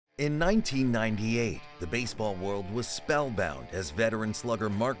In 1998, the baseball world was spellbound as veteran slugger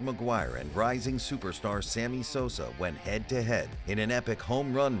Mark McGwire and rising superstar Sammy Sosa went head-to-head in an epic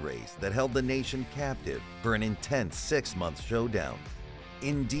home run race that held the nation captive for an intense 6-month showdown.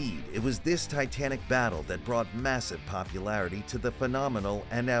 Indeed, it was this titanic battle that brought massive popularity to the phenomenal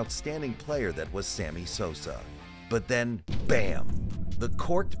and outstanding player that was Sammy Sosa. But then, bam! The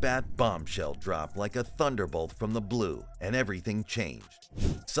corked-bat bombshell dropped like a thunderbolt from the blue, and everything changed.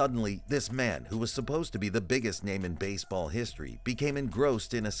 Suddenly, this man, who was supposed to be the biggest name in baseball history, became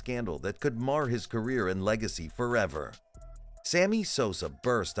engrossed in a scandal that could mar his career and legacy forever. Sammy Sosa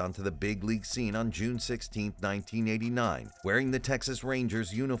burst onto the big league scene on June 16, 1989, wearing the Texas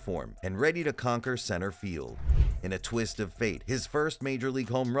Rangers uniform and ready to conquer center field. In a twist of fate, his first major league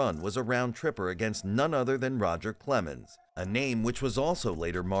home run was a round-tripper against none other than Roger Clemens, a name which was also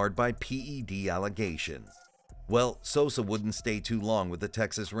later marred by PED allegations. Well, Sosa wouldn't stay too long with the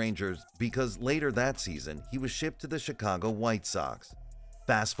Texas Rangers because later that season, he was shipped to the Chicago White Sox.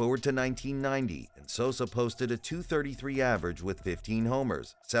 Fast forward to 1990, and Sosa posted a .233 average with 15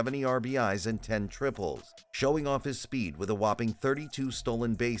 homers, 70 RBIs, and 10 triples, showing off his speed with a whopping 32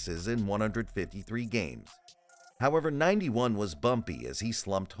 stolen bases in 153 games. However, 91 was bumpy as he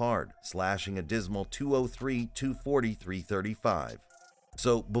slumped hard, slashing a dismal .203, .240, .335.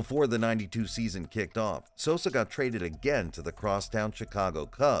 So, before the 92 season kicked off, Sosa got traded again to the crosstown Chicago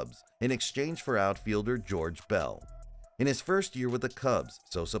Cubs in exchange for outfielder George Bell. In his first year with the Cubs,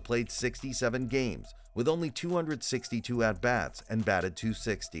 Sosa played 67 games, with only 262 at-bats and batted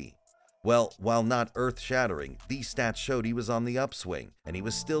 .260. Well, while not earth-shattering, these stats showed he was on the upswing, and he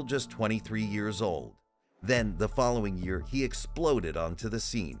was still just 23 years old. Then, the following year, he exploded onto the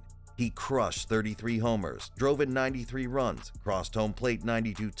scene. He crushed 33 homers, drove in 93 runs, crossed home plate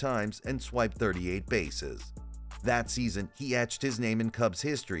 92 times, and swiped 38 bases. That season, he etched his name in Cubs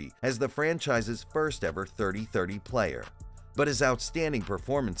history as the franchise's first ever 30-30 player. But his outstanding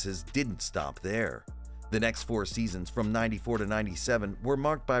performances didn't stop there. The next 4 seasons from 94 to 97 were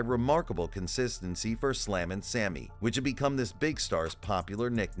marked by remarkable consistency for Slammin' Sammy, which had become this big star's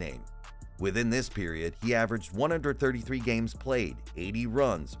popular nickname. Within this period, he averaged 133 games played, 80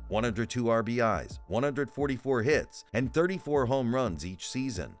 runs, 102 RBIs, 144 hits, and 34 home runs each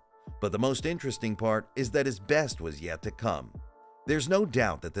season. But the most interesting part is that his best was yet to come. There's no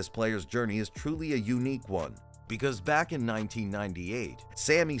doubt that this player's journey is truly a unique one, because back in 1998,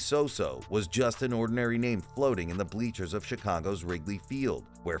 Sammy Sosa was just an ordinary name floating in the bleachers of Chicago's Wrigley Field,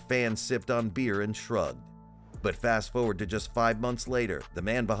 where fans sipped on beer and shrugged. But fast forward to just 5 months later, the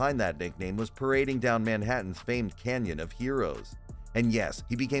man behind that nickname was parading down Manhattan's famed Canyon of Heroes. And yes,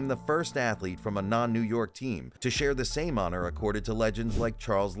 he became the first athlete from a non-New York team to share the same honor accorded to legends like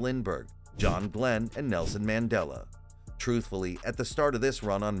Charles Lindbergh, John Glenn, and Nelson Mandela. Truthfully, at the start of this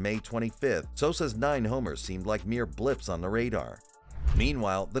run on May 25th, Sosa's 9 homers seemed like mere blips on the radar.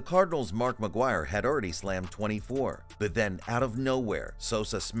 Meanwhile, the Cardinals' Mark McGwire had already slammed 24, but then, out of nowhere,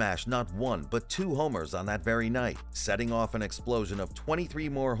 Sosa smashed not 1 but 2 homers on that very night, setting off an explosion of 23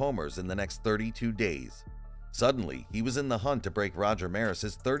 more homers in the next 32 days. Suddenly, he was in the hunt to break Roger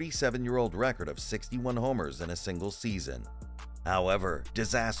Maris's 37-year-old record of 61 homers in a single season. However,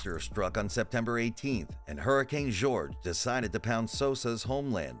 disaster struck on September 18th, and Hurricane George decided to pound Sosa's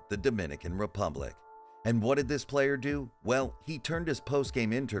homeland, the Dominican Republic. And what did this player do? Well, he turned his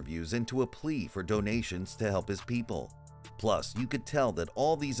post-game interviews into a plea for donations to help his people. Plus, you could tell that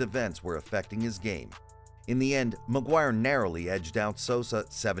all these events were affecting his game. In the end, McGwire narrowly edged out Sosa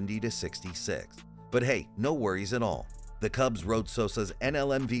 70-66. But hey, no worries at all. The Cubs rode Sosa's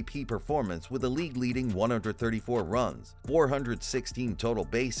NL MVP performance with a league-leading 134 runs, 416 total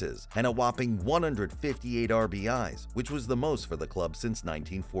bases, and a whopping 158 RBIs, which was the most for the club since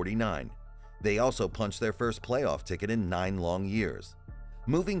 1949. They also punched their first playoff ticket in 9 long years.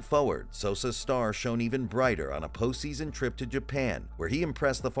 Moving forward, Sosa's star shone even brighter on a postseason trip to Japan, where he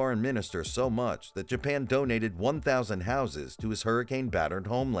impressed the foreign minister so much that Japan donated 1,000 houses to his hurricane-battered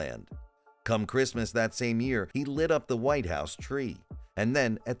homeland. Come Christmas that same year, he lit up the White House tree. And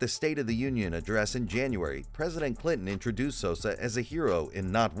then, at the State of the Union address in January, President Clinton introduced Sosa as a hero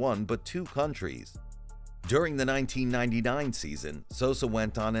in not 1 but 2 countries. During the 1999 season, Sosa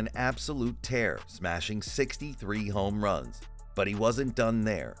went on an absolute tear, smashing 63 home runs. But he wasn't done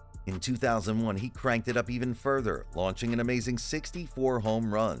there. In 2001, he cranked it up even further, launching an amazing 64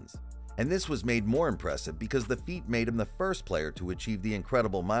 home runs. And this was made more impressive because the feat made him the first player to achieve the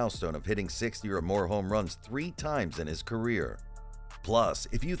incredible milestone of hitting 60 or more home runs 3 times in his career. Plus,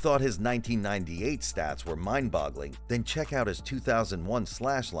 if you thought his 1998 stats were mind-boggling, then check out his 2001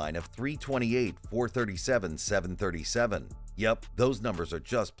 slash line of .328, .437, .737. Yep, those numbers are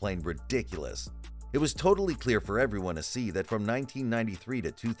just plain ridiculous. It was totally clear for everyone to see that from 1993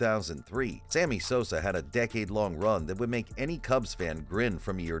 to 2003, Sammy Sosa had a decade-long run that would make any Cubs fan grin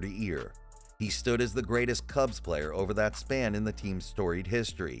from ear to ear. He stood as the greatest Cubs player over that span in the team's storied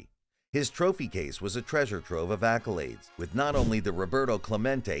history. His trophy case was a treasure trove of accolades, with not only the Roberto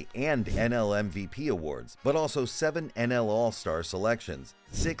Clemente and NL MVP awards, but also 7 NL All-Star selections,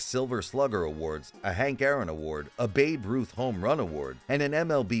 6 Silver Slugger awards, a Hank Aaron award, a Babe Ruth Home Run award, and an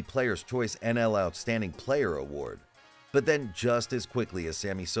MLB Players' Choice NL Outstanding Player award. But then, just as quickly as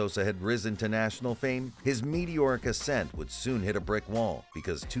Sammy Sosa had risen to national fame, his meteoric ascent would soon hit a brick wall,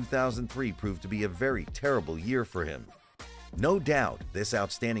 because 2003 proved to be a very terrible year for him. No doubt, this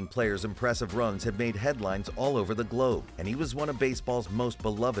outstanding player's impressive runs had made headlines all over the globe, and he was one of baseball's most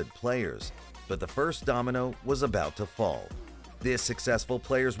beloved players. But the first domino was about to fall. This successful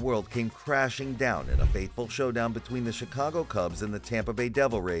player's world came crashing down in a fateful showdown between the Chicago Cubs and the Tampa Bay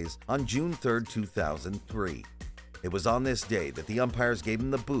Devil Rays on June 3, 2003. It was on this day that the umpires gave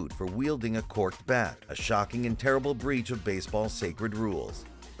him the boot for wielding a corked bat, a shocking and terrible breach of baseball's sacred rules.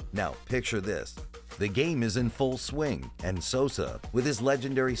 Now, picture this. The game is in full swing, and Sosa, with his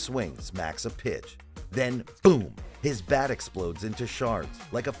legendary swing, smacks a pitch. Then, boom! His bat explodes into shards,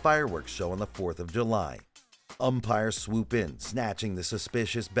 like a fireworks show on the 4th of July. Umpires swoop in, snatching the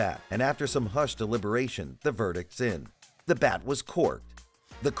suspicious bat, and after some hushed deliberation, the verdict's in. The bat was corked.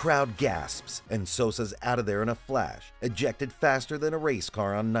 The crowd gasps, and Sosa's out of there in a flash, ejected faster than a race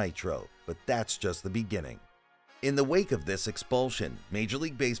car on nitro. But that's just the beginning. In the wake of this expulsion, Major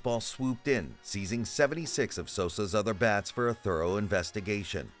League Baseball swooped in, seizing 76 of Sosa's other bats for a thorough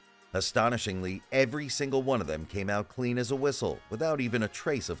investigation. Astonishingly, every single one of them came out clean as a whistle, without even a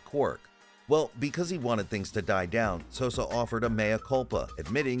trace of cork. Well, because he wanted things to die down, Sosa offered a mea culpa,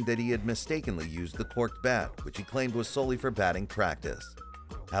 admitting that he had mistakenly used the corked bat, which he claimed was solely for batting practice.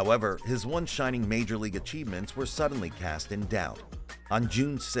 However, his once shining Major League achievements were suddenly cast in doubt. On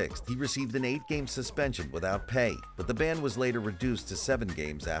June 6th, he received an 8-game suspension without pay, but the ban was later reduced to 7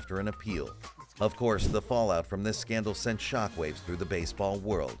 games after an appeal. Of course, the fallout from this scandal sent shockwaves through the baseball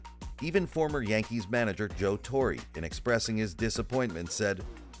world. Even former Yankees manager Joe Torre, in expressing his disappointment, said,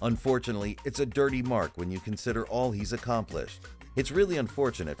 "Unfortunately, it's a dirty mark when you consider all he's accomplished. It's really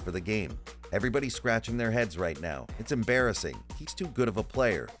unfortunate for the game. Everybody's scratching their heads right now. It's embarrassing. He's too good of a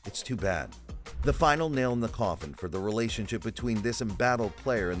player. It's too bad." The final nail in the coffin for the relationship between this embattled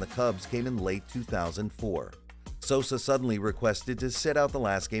player and the Cubs came in late 2004. Sosa suddenly requested to sit out the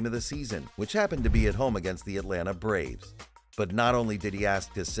last game of the season, which happened to be at home against the Atlanta Braves. But not only did he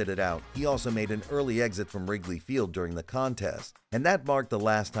ask to sit it out, he also made an early exit from Wrigley Field during the contest, and that marked the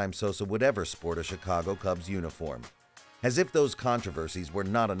last time Sosa would ever sport a Chicago Cubs uniform. As if those controversies were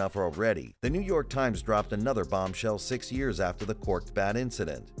not enough already, the New York Times dropped another bombshell 6 years after the corked bat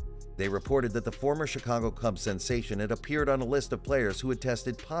incident. They reported that the former Chicago Cubs sensation had appeared on a list of players who had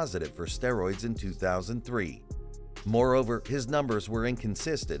tested positive for steroids in 2003. Moreover, his numbers were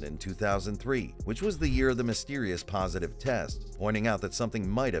inconsistent in 2003, which was the year of the mysterious positive test, pointing out that something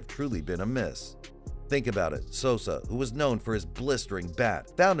might have truly been amiss. Think about it, Sosa, who was known for his blistering bat,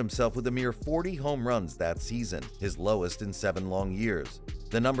 found himself with a mere 40 home runs that season, his lowest in 7 long years.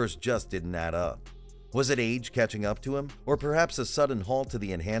 The numbers just didn't add up. Was it age catching up to him, or perhaps a sudden halt to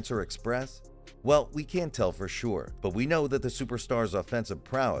the Enhancer Express? Well, we can't tell for sure, but we know that the superstar's offensive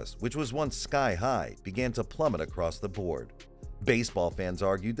prowess, which was once sky high, began to plummet across the board. Baseball fans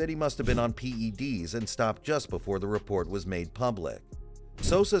argued that he must have been on PEDs and stopped just before the report was made public.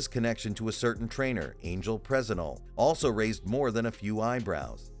 Sosa's connection to a certain trainer, Angel Presinol, also raised more than a few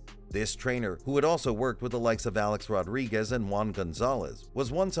eyebrows. This trainer, who had also worked with the likes of Alex Rodriguez and Juan Gonzalez,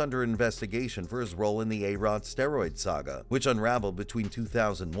 was once under investigation for his role in the A-Rod steroid saga, which unraveled between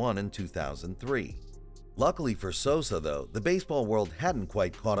 2001 and 2003. Luckily for Sosa, though, the baseball world hadn't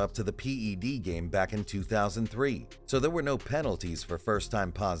quite caught up to the PED game back in 2003, so there were no penalties for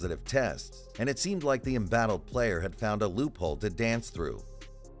first-time positive tests, and it seemed like the embattled player had found a loophole to dance through.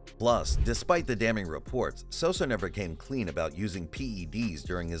 Plus, despite the damning reports, Sosa never came clean about using PEDs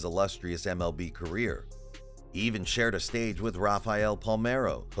during his illustrious MLB career. He even shared a stage with Rafael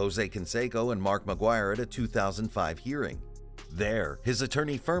Palmeiro, Jose Canseco, and Mark McGwire at a 2005 hearing. There, his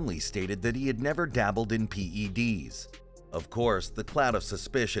attorney firmly stated that he had never dabbled in PEDs. Of course, the cloud of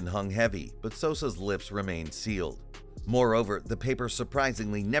suspicion hung heavy, but Sosa's lips remained sealed. Moreover, the paper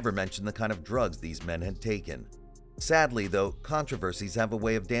surprisingly never mentioned the kind of drugs these men had taken. Sadly, though, controversies have a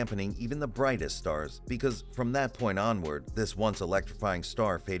way of dampening even the brightest stars, because from that point onward, this once electrifying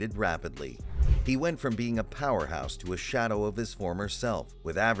star faded rapidly. He went from being a powerhouse to a shadow of his former self,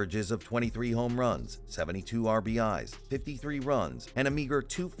 with averages of 23 home runs, 72 RBIs, 53 runs, and a meager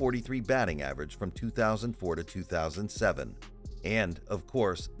 .243 batting average from 2004 to 2007. And, of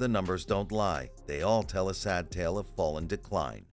course, the numbers don't lie. They all tell a sad tale of fallen decline.